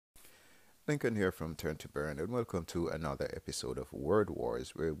Lincoln here from Turn to Burn, and welcome to another episode of Word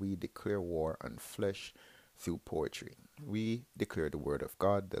Wars, where we declare war on flesh through poetry. We declare the Word of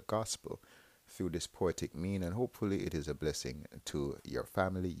God, the Gospel, through this poetic mean, and hopefully it is a blessing to your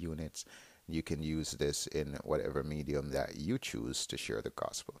family units. You can use this in whatever medium that you choose to share the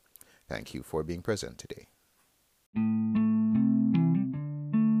Gospel. Thank you for being present today.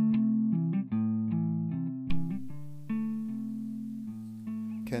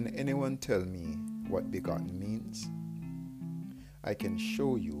 Can anyone tell me what begotten means? I can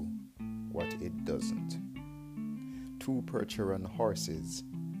show you what it doesn't. Two Percheron horses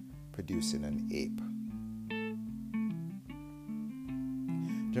producing an ape.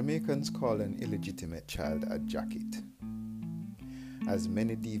 Jamaicans call an illegitimate child a jacket. As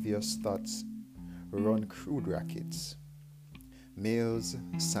many devious thoughts run crude rackets, males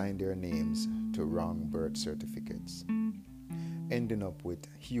sign their names to wrong birth certificates, ending up with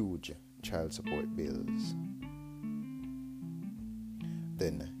huge child support bills.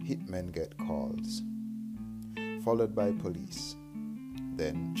 Then hitmen get calls, followed by police,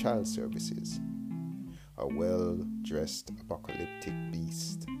 then child services, a well-dressed apocalyptic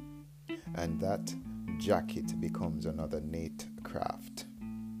beast, and that jacket becomes another Nate Craft,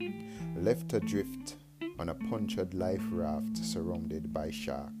 left adrift on a punctured life raft surrounded by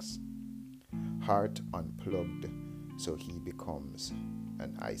sharks, heart unplugged so he becomes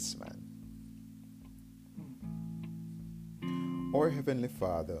an Iceman. Our Heavenly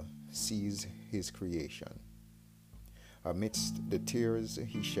Father sees his creation. Amidst the tears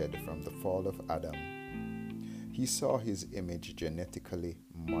he shed from the fall of Adam, he saw his image genetically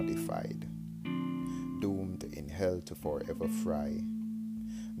modified, doomed in hell to forever fry.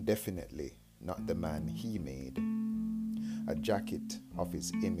 Definitely not the man he made, a jacket of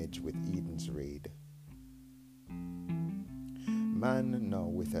his image with Eden's raid. Man now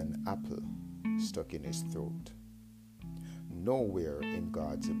with an apple stuck in his throat. Nowhere in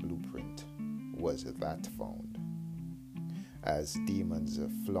God's blueprint was that found. As demons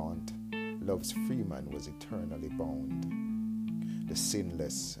flaunt, love's freeman was eternally bound. The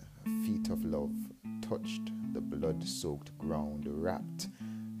sinless feet of love touched the blood-soaked ground, wrapped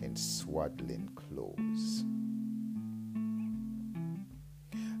in swaddling clothes.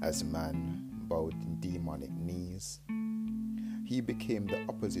 As man bowed in demonic knees, he became the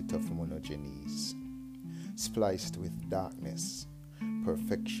opposite of monogenes, spliced with darkness,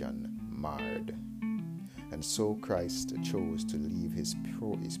 perfection marred. And so Christ chose to leave his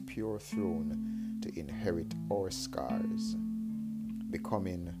pure throne to inherit our scars,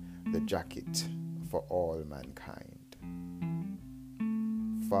 becoming the jacket for all mankind.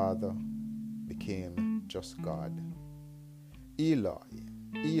 Father became just God. Eloi,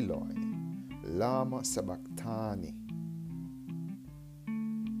 Eloi, lama sabachthani.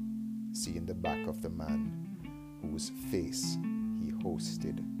 Seeing the back of the man whose face he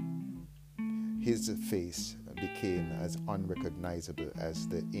hosted. His face became as unrecognizable as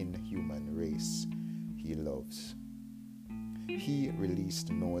the inhuman race he loves. He released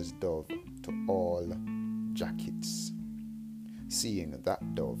Noah's dove to all jackets, seeing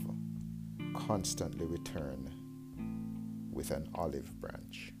that dove constantly return with an olive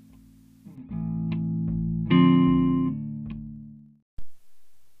branch.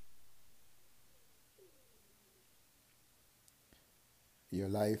 Your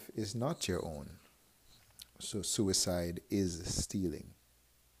life is not your own, so suicide is stealing.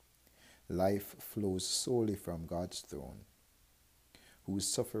 Life flows solely from God's throne, whose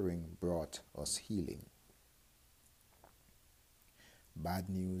suffering brought us healing. Bad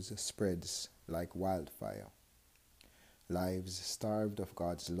news spreads like wildfire, lives starved of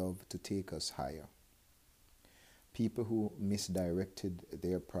God's love to take us higher. People who misdirected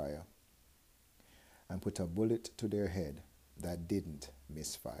their prayer and put a bullet to their head that didn't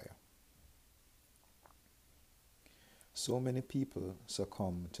misfire. So many people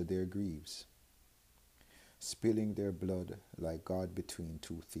succumb to their griefs, spilling their blood like God between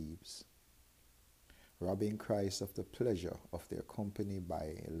two thieves, robbing Christ of the pleasure of their company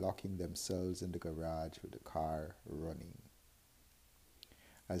by locking themselves in the garage with the car running.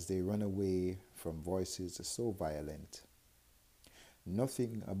 As they run away from voices so violent,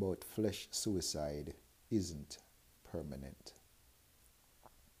 nothing about flesh suicide isn't permanent.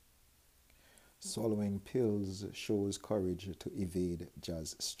 Swallowing pills shows courage to evade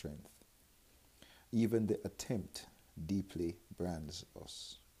Jah's strength. Even the attempt deeply brands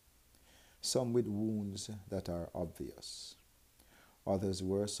us. Some with wounds that are obvious, others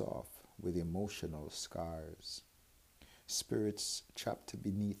worse off with emotional scars. Spirits trapped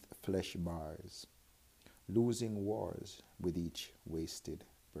beneath flesh bars, losing wars with each wasted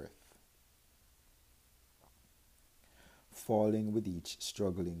breath. falling with each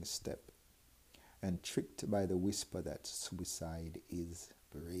struggling step, and tricked by the whisper that suicide is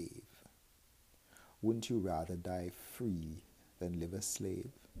brave. Wouldn't you rather die free than live a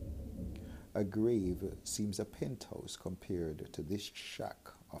slave? A grave seems a penthouse compared to this shack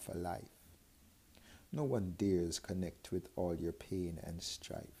of a life. No one dares connect with all your pain and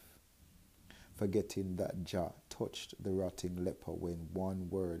strife, forgetting that Jah touched the rotting leper when one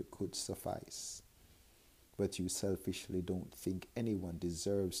word could suffice. But you selfishly don't think anyone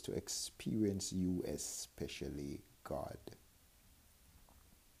deserves to experience you, especially God.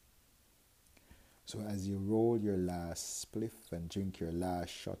 So as you roll your last spliff and drink your last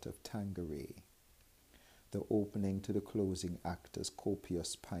shot of Tanqueray, the opening to the closing act as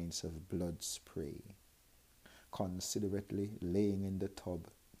copious pints of blood spray, considerately laying in the tub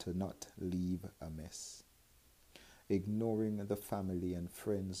to not leave a mess, ignoring the family and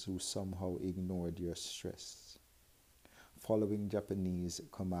friends who somehow ignored your stress, following Japanese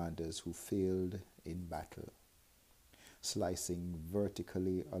commanders who failed in battle, slicing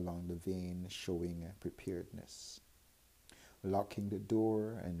vertically along the vein showing preparedness, locking the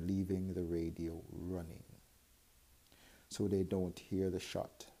door and leaving the radio running so they don't hear the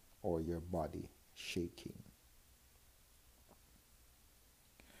shot or your body shaking.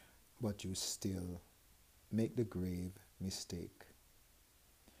 But you still make the grave mistake.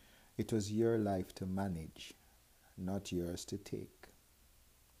 It was your life to manage, not yours to take.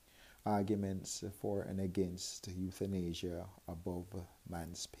 Arguments for and against euthanasia above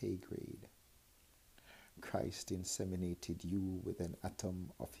man's pay grade. Christ inseminated you with an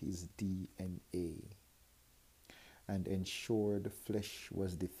atom of his DNA and ensured flesh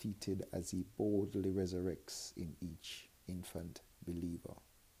was defeated as he boldly resurrects in each infant believer,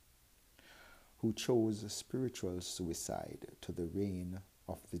 who chose spiritual suicide to the reign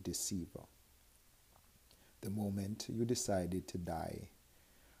of the deceiver. The moment you decided to die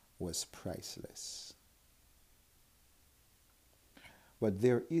was priceless. But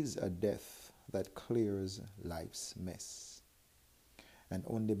there is a death that clears life's mess, and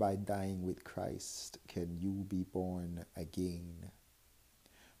only by dying with Christ can you be born again.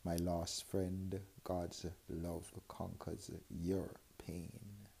 My lost friend, God's love conquers your pain.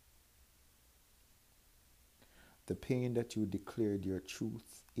 The pain that you declared your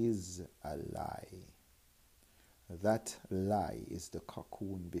truth is a lie. That lie is the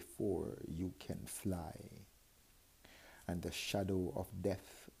cocoon before you can fly. And the shadow of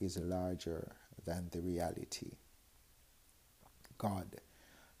death is larger than the reality. God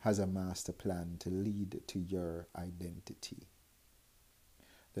has a master plan to lead to your identity.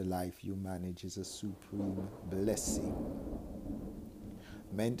 The life you manage is a supreme blessing,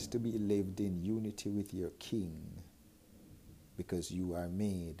 meant to be lived in unity with your King, because you are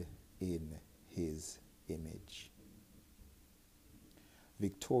made in his image.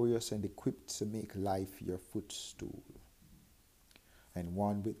 Victorious and equipped to make life your footstool. And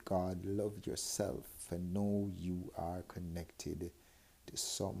one with God, love yourself and know you are connected to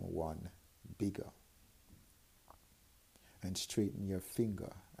someone bigger. And straighten your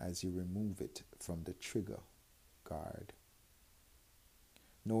finger as you remove it from the trigger guard.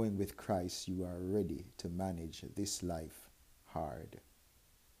 Knowing with Christ you are ready to manage this life hard.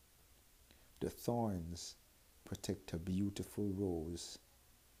 The thorns protect a beautiful rose,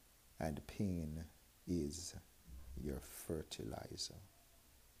 and pain is your fertilizer.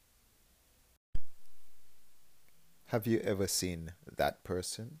 Have you ever seen that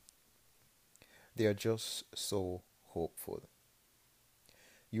person? They are just so hopeful.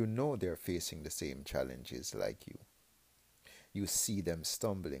 You know they're facing the same challenges like you. You see them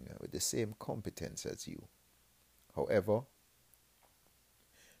stumbling with the same competence as you. However,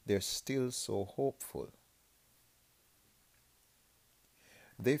 they're still so hopeful.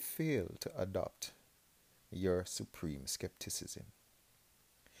 They fail to adopt your supreme skepticism,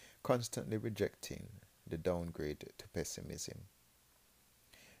 constantly rejecting the downgrade to pessimism.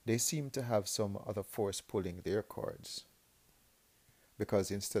 They seem to have some other force pulling their cords,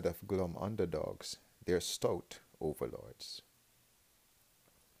 because instead of glum underdogs, they're stout overlords.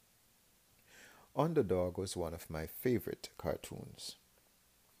 Underdog was one of my favorite cartoons.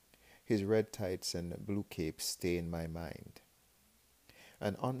 His red tights and blue cape stay in my mind.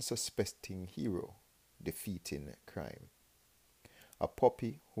 An unsuspecting hero defeating crime. A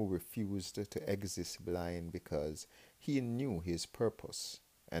puppy who refused to exist blind because he knew his purpose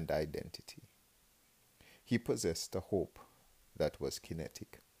and identity. He possessed a hope that was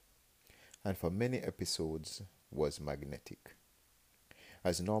kinetic, and for many episodes was magnetic.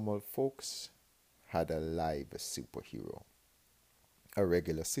 As normal folks had a live superhero, a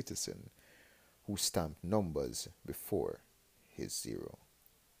regular citizen who stamped numbers before his zero.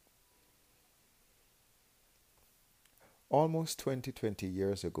 Almost 20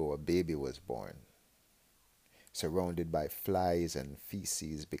 years ago, a baby was born, surrounded by flies and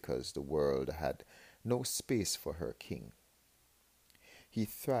feces because the world had no space for her king. He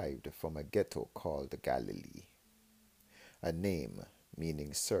thrived from a ghetto called Galilee, a name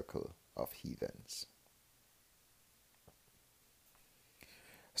meaning circle of heathens.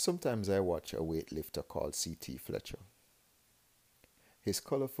 Sometimes I watch a weightlifter called C.T. Fletcher, his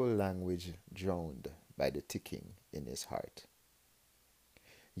colorful language drowned by the ticking in his heart.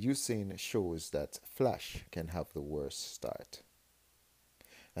 Usain shows that flash can have the worst start,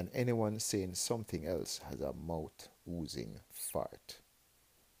 and anyone saying something else has a mouth oozing fart.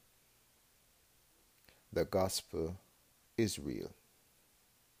 The gospel is real.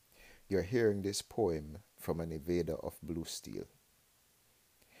 You're hearing this poem from an evader of blue steel.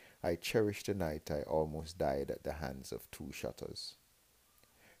 I cherish the night I almost died at the hands of two shutters.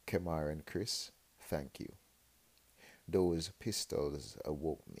 Kemar and Chris, thank you. Those pistols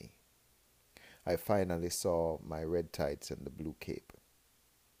awoke me. I finally saw my red tights and the blue cape.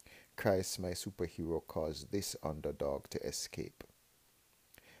 Christ, my superhero, caused this underdog to escape.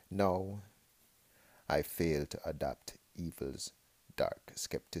 Now I fail to adapt evil's dark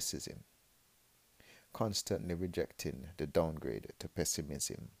skepticism, constantly rejecting the downgrade to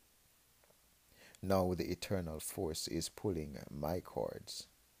pessimism. Now the eternal force is pulling my cords,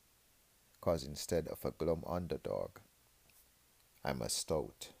 'cause instead of a glum underdog, I'm a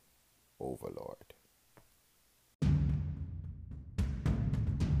stout overlord.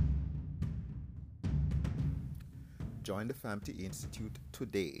 Join the FAMTI Institute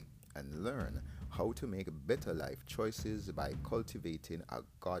today and learn how to make better life choices by cultivating a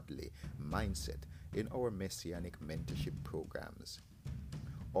godly mindset in our Messianic mentorship programs.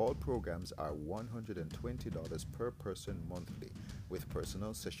 All programs are $120 per person monthly, with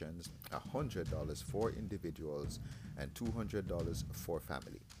personal sessions $100 for individuals and $200 for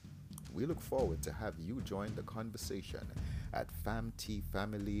family. We look forward to have you join the conversation at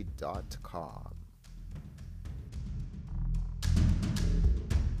famtfamily.com.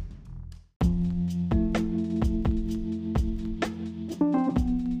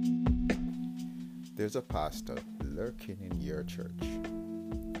 There's a pastor lurking in your church,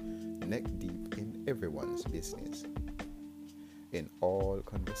 neck deep in everyone's business, in all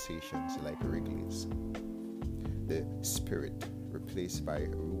conversations like Wrigley's. The spirit replaced by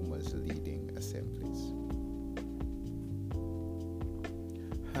rumors leading assemblies.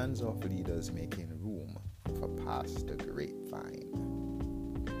 Hands-off leaders making room for Pastor Grapevine.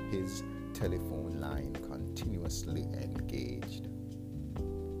 His telephone line continuously engaged.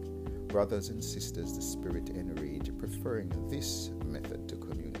 Brothers and sisters, the spirit enraged, preferring this method to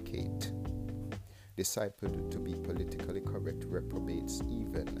communicate. Discipled to be politically correct reprobates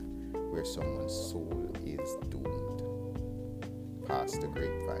even where someone's soul is doomed. Pastor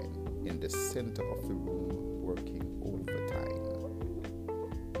Grapevine in the center of the room working overtime.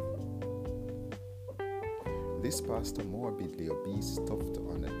 This pastor morbidly obese, stuffed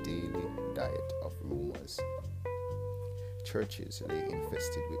on a daily diet of rumors. Churches lay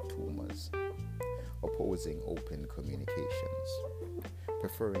infested with tumors, opposing open communications,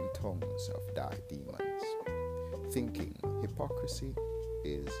 preferring tongues of dark demons, thinking hypocrisy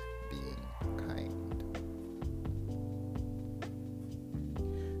is being kind.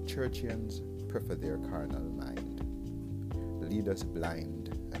 Churchians prefer their carnal mind, leaders blind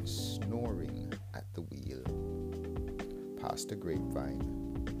and snoring at the wheel. Pastor Grapevine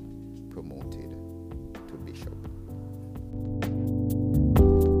promoted to bishop.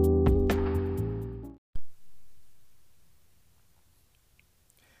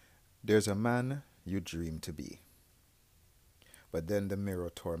 There's a man you dream to be, but then the mirror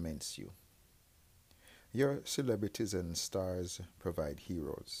torments you. Your celebrities and stars provide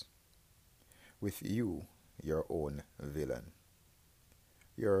heroes. With you, your own villain.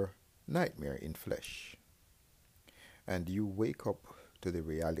 Your nightmare in flesh. And you wake up to the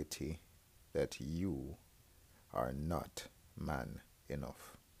reality that you are not man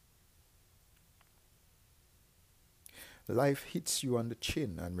enough. Life hits you on the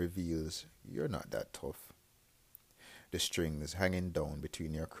chin and reveals you're not that tough. The strings hanging down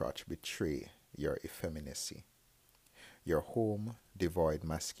between your crotch betray your effeminacy. Your home devoid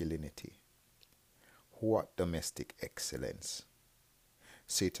masculinity. What domestic excellence!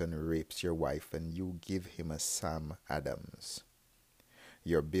 Satan rapes your wife and you give him a Sam Adams.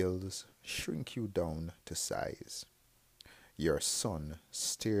 Your bills shrink you down to size. Your son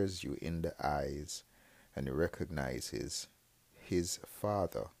stares you in the eyes and recognizes his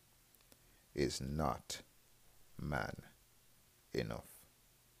father is not man enough.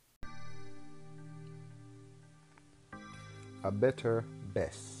 A better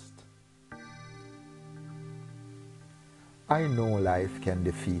best. I know life can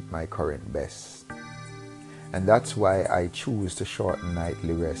defeat my current best, and that's why I choose to shorten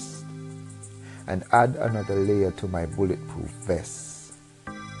nightly rest and add another layer to my bulletproof vest,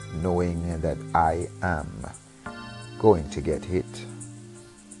 knowing that I am going to get hit.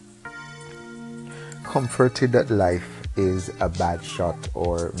 Comforted that life is a bad shot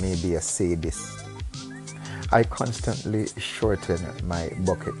or maybe a sadist, I constantly shorten my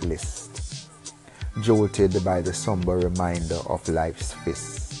bucket list, jolted by the somber reminder of life's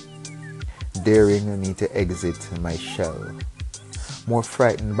fist, daring me to exit my shell, more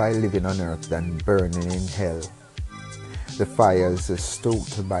frightened by living on earth than burning in hell. The fires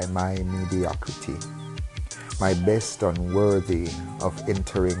stoked by my mediocrity, my best unworthy of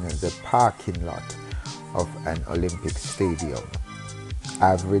entering the parking lot of an Olympic stadium.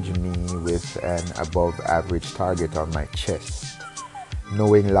 Average me with an above average target on my chest,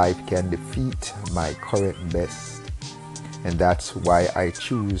 knowing life can defeat my current best. And that's why I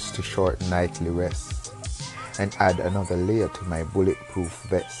choose to shorten nightly rest and add another layer to my bulletproof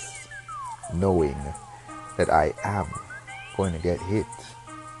vest, knowing that I am going to get hit.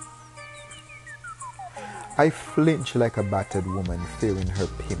 I flinch like a battered woman fearing her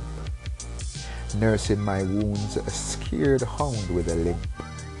pimp, nursing my wounds, a scared hound with a limp,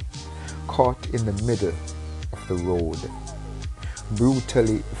 caught in the middle of the road,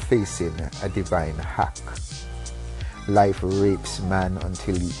 brutally facing a divine hack. Life rapes man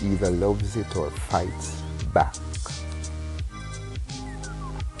until he either loves it or fights back.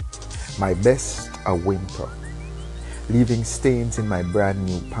 My best a whimper, leaving stains in my brand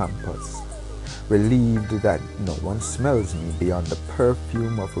new Pampers, relieved that no one smells me beyond the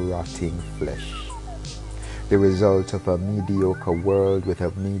perfume of rotting flesh. The result of a mediocre world with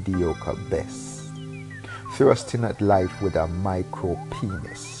a mediocre best, thrusting at life with a micro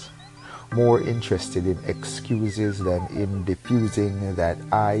penis, more interested in excuses than in diffusing that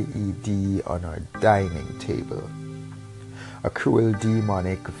IED on our dining table. A cruel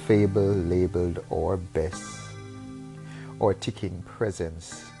demonic fable labeled or best, or ticking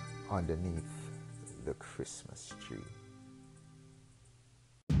presents underneath the Christmas tree.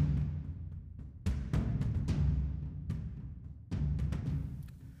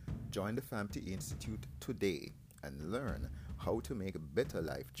 Join the FAMT Institute today and learn how to make better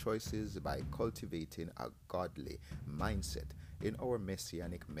life choices by cultivating a godly mindset in our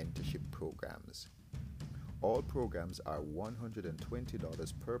Messianic mentorship programs. All programs are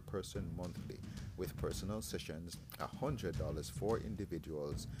 $120 per person monthly, with personal sessions $100 for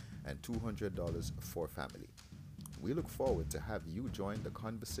individuals and $200 for family. We look forward to have you join the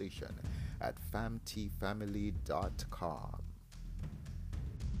conversation at famtfamily.com.